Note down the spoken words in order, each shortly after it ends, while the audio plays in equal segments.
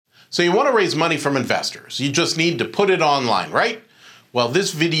So you want to raise money from investors. You just need to put it online, right? Well,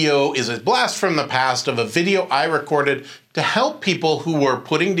 this video is a blast from the past of a video I recorded to help people who were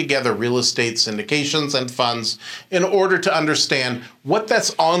putting together real estate syndications and funds in order to understand what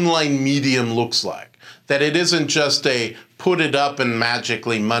that online medium looks like. That it isn't just a put it up and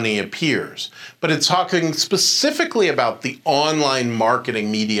magically money appears, but it's talking specifically about the online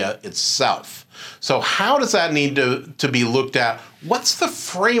marketing media itself. So how does that need to be looked at? What's the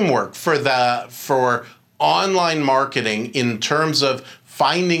framework for online marketing in terms of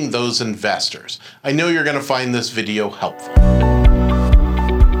finding those investors? I know you're going to find this video helpful.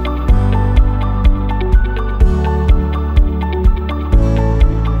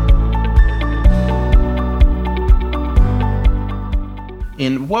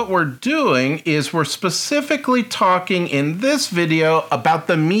 And what we're doing is we're specifically talking in this video about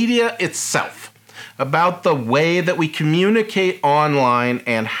the media itself, about the way that we communicate online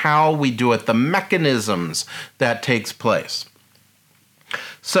and how we do it, the mechanisms that takes place.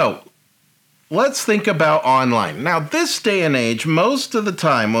 So let's think about online. Now, this day and age, most of the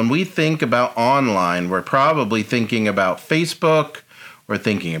time when we think about online, we're probably thinking about Facebook, we're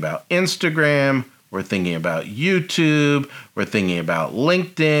thinking about Instagram, we're thinking about YouTube, we're thinking about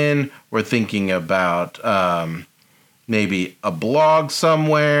LinkedIn, we're thinking about maybe a blog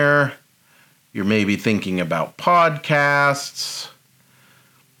somewhere, you're maybe thinking about podcasts.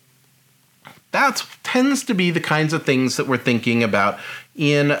 That tends to be the kinds of things that we're thinking about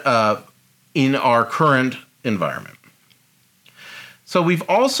in our current environment. So we've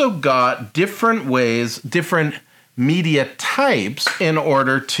also got different ways, different media types in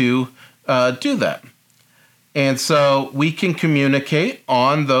order to do that. And so we can communicate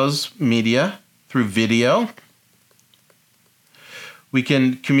on those media through video. We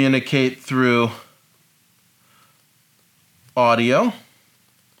can communicate through audio.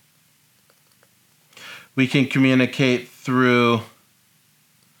 We can communicate through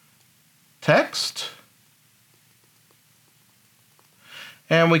text.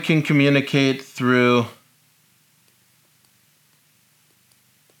 And we can communicate through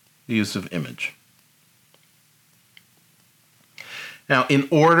the use of image. Now, in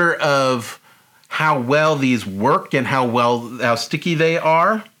order of how well these work and how sticky they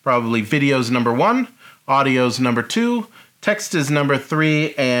are, probably video is number 1, audio is number 2, text is number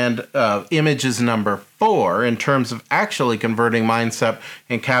 3, and image is number 4 in terms of actually converting mindset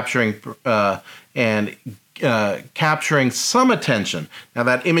and capturing some attention. Now,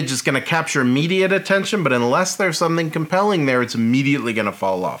 that image is going to capture immediate attention, but unless there's something compelling there, it's immediately going to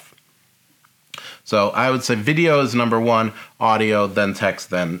fall off. So I would say video is number 1, audio, then text,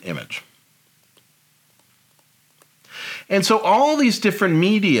 then image. And so all these different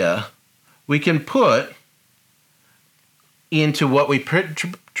media we can put into what we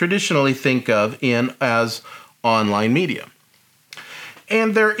traditionally think of as online media.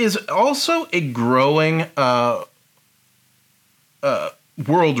 And there is also a growing world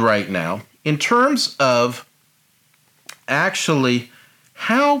right now in terms of actually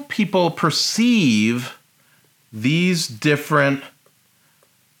how people perceive these different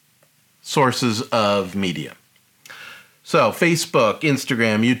sources of media. So Facebook,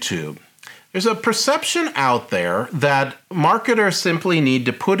 Instagram, YouTube. There's a perception out there that marketers simply need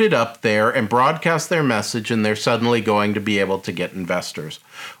to put it up there and broadcast their message and they're suddenly going to be able to get investors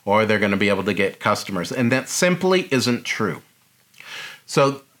or they're going to be able to get customers. And that simply isn't true.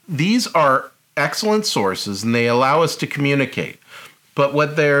 So these are excellent sources and they allow us to communicate.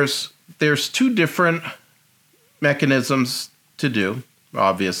 But there's 2 different mechanisms to do,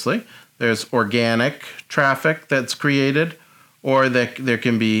 obviously. There's organic traffic that's created, or there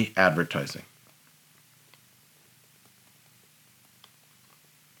can be advertising.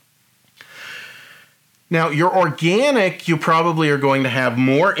 Now, your organic, you probably are going to have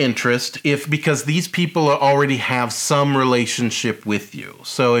more interest because these people already have some relationship with you.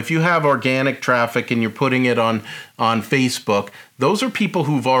 So if you have organic traffic and you're putting it on Facebook, those are people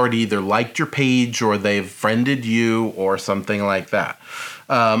who've already either liked your page or they've friended you or something like that.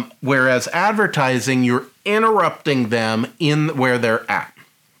 Whereas advertising, you're interrupting them in where they're at.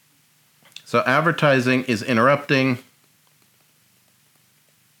 So advertising is interrupting.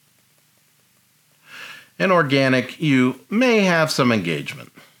 And organic, you may have some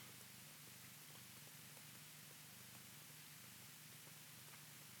engagement.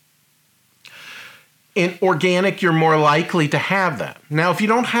 In organic, you're more likely to have that. Now, if you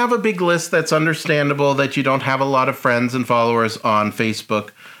don't have a big list, that's understandable that you don't have a lot of friends and followers on Facebook.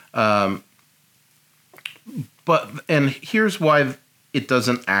 And here's why it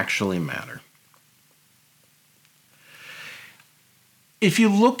doesn't actually matter. if you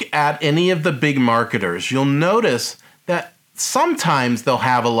look at any of the big marketers, you'll notice that sometimes they'll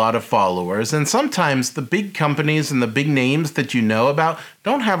have a lot of followers, and sometimes the big companies and the big names that you know about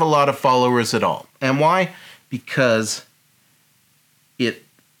don't have a lot of followers at all. And why? Because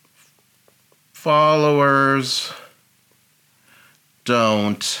followers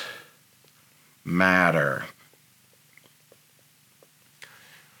don't matter.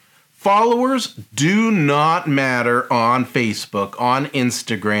 Followers do not matter on Facebook, on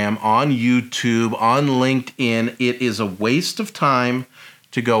Instagram, on YouTube, on LinkedIn. It is a waste of time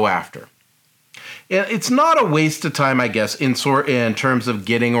to go after. It's not a waste of time, I guess, in terms of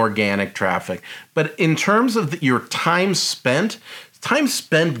getting organic traffic, but in terms of your time spent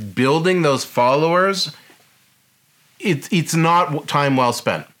building those followers, it's not time well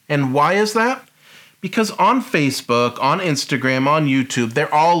spent. And why is that? Because on Facebook, on Instagram, on YouTube,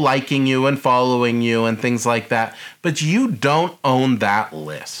 they're all liking you and following you and things like that, but you don't own that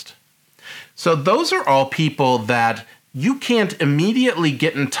list. So those are all people that you can't immediately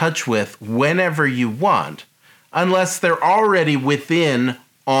get in touch with whenever you want, unless they're already within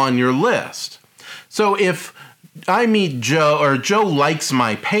on your list. So if I meet Joe, or Joe likes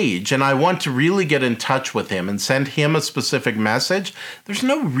my page, and I want to really get in touch with him and send him a specific message, there's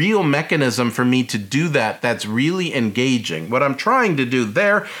no real mechanism for me to do that that's really engaging. What I'm trying to do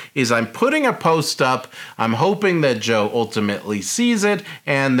there is I'm putting a post up, I'm hoping that Joe ultimately sees it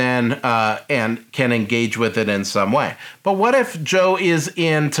and then and can engage with it in some way. But what if Joe is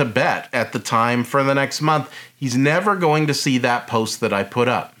in Tibet at the time for the next month? He's never going to see that post that I put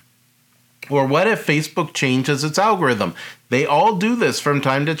up. Or what if Facebook changes its algorithm? They all do this from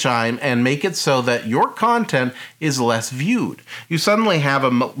time to time and make it so that your content is less viewed. You suddenly have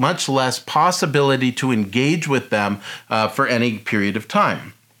a much less possibility to engage with them for any period of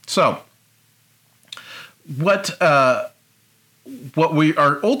time. So, what we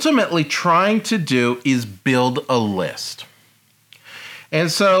are ultimately trying to do is build a list. And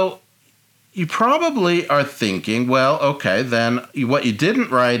so, you probably are thinking, well, okay, then what you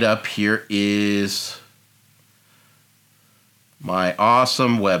didn't write up here is my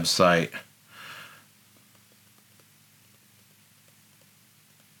awesome website.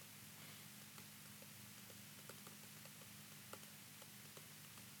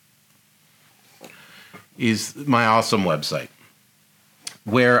 Is my awesome website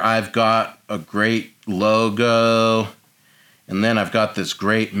where I've got a great logo. And then I've got this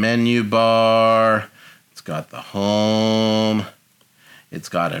great menu bar. It's got the home. It's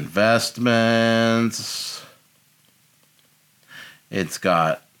got investments. It's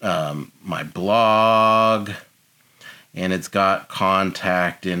got my blog. And it's got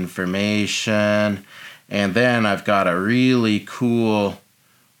contact information. And then I've got a really cool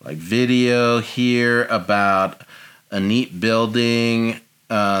video here about a neat building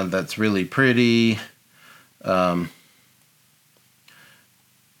that's really pretty.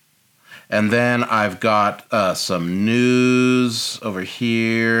 And then I've got some news over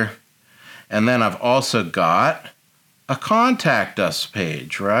here. And then I've also got a contact us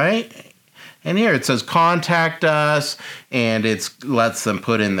page, right? And here it says contact us, and it lets them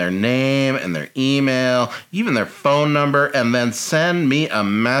put in their name and their email, even their phone number, and then send me a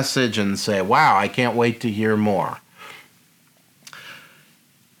message and say, wow, I can't wait to hear more.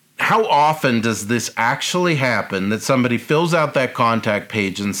 How often does this actually happen that somebody fills out that contact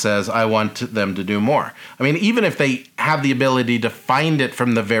page and says, I want them to do more? I mean, even if they have the ability to find it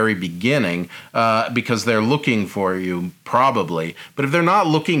from the very beginning because they're looking for you, probably. But if they're not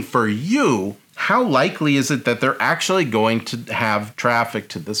looking for you, how likely is it that they're actually going to have traffic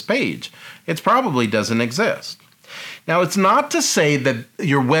to this page? It probably doesn't exist. Now, it's not to say that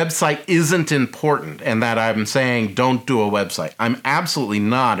your website isn't important and that I'm saying don't do a website. I'm absolutely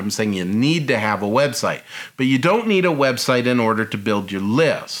not. I'm saying you need to have a website, but you don't need a website in order to build your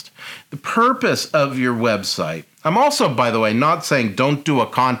list. The purpose of your website, I'm also, by the way, not saying don't do a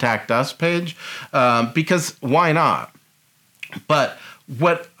contact us page because why not? But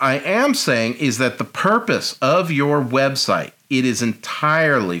what I am saying is that the purpose of your website, it is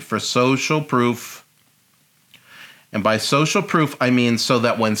entirely for social proof. And by social proof, I mean so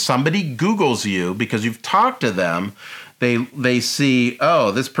that when somebody Googles you, because you've talked to them, they see,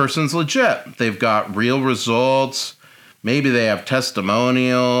 oh, this person's legit. They've got real results. Maybe they have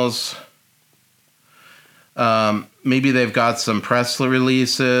testimonials. Maybe they've got some press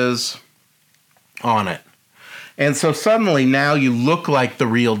releases on it. And so suddenly now you look like the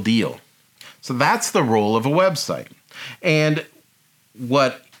real deal. So that's the role of a website. And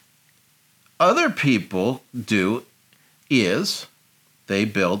what other people do is they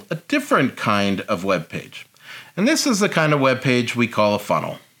build a different kind of web page. And this is the kind of web page we call a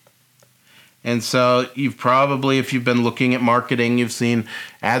funnel. And so you've probably, if you've been looking at marketing, you've seen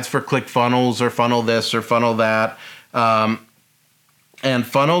ads for ClickFunnels or funnel this or funnel that. And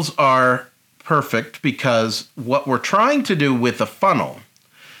funnels are perfect because what we're trying to do with a funnel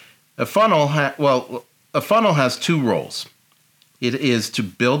has two roles. It is to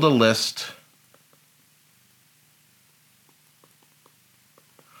build a list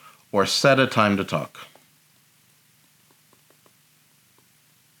or set a time to talk.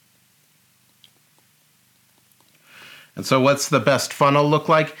 And so what's the best funnel look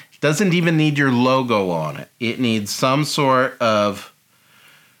like? It doesn't even need your logo on it. It needs some sort of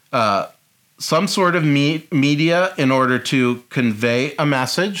media in order to convey a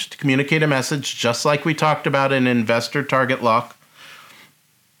message, to communicate a message, just like we talked about in Investor Target Lock.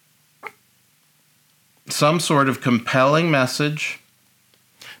 Some sort of compelling message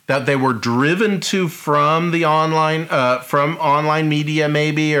that they were driven to from the online media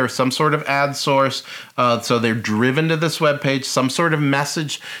maybe, or some sort of ad source. So they're driven to this webpage, some sort of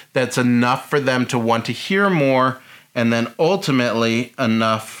message that's enough for them to want to hear more, and then ultimately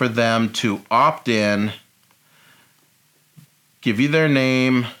enough for them to opt in, give you their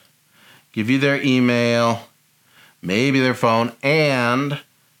name, give you their email, maybe their phone, and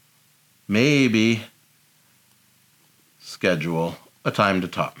maybe schedule a time to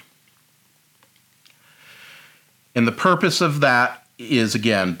talk. And the purpose of that is,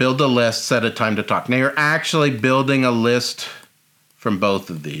 again, build a list, set a time to talk. Now you're actually building a list from both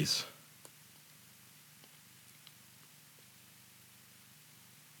of these.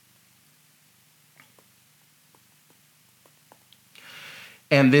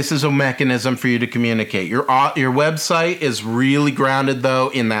 And this is a mechanism for you to communicate. Your website is really grounded, though,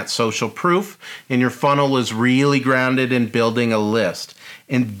 in that social proof, and your funnel is really grounded in building a list.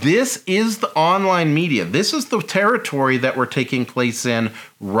 And this is the online media. This is the territory that we're taking place in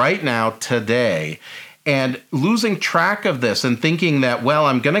right now, today. And losing track of this and thinking that, well,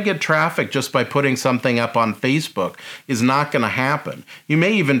 I'm going to get traffic just by putting something up on Facebook is not going to happen. You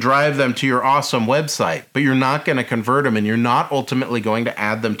may even drive them to your awesome website, but you're not going to convert them, and you're not ultimately going to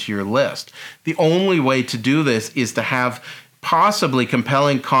add them to your list. The only way to do this is to have possibly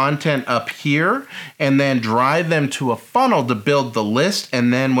compelling content up here and then drive them to a funnel to build the list.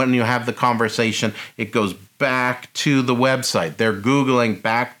 And then when you have the conversation, it goes back to the website. They're Googling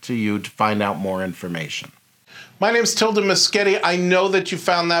back to you to find out more information. My name is Tilden Moschetti. I know that you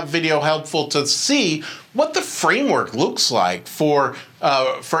found that video helpful to see what the framework looks like for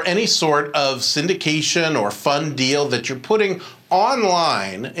any sort of syndication or fund deal that you're putting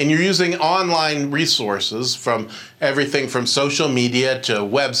online, and you're using online resources from everything from social media to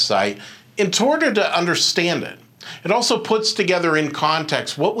website in order to understand it. It also puts together in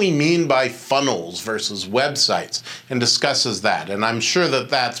context what we mean by funnels versus websites and discusses that, and I'm sure that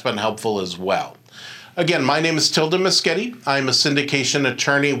that's been helpful as well. Again, my name is Tilden Moschetti. I'm a syndication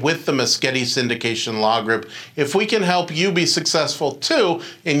attorney with the Moschetti Syndication Law Group. If we can help you be successful too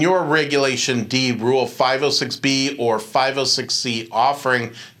in your Regulation D Rule 506B or 506C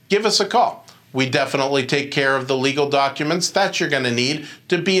offering, give us a call. We definitely take care of the legal documents that you're going to need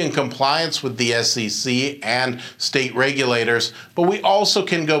to be in compliance with the SEC and state regulators, but we also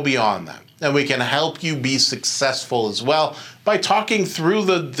can go beyond that. And we can help you be successful as well by talking through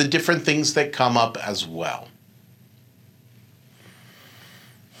the different things that come up as well.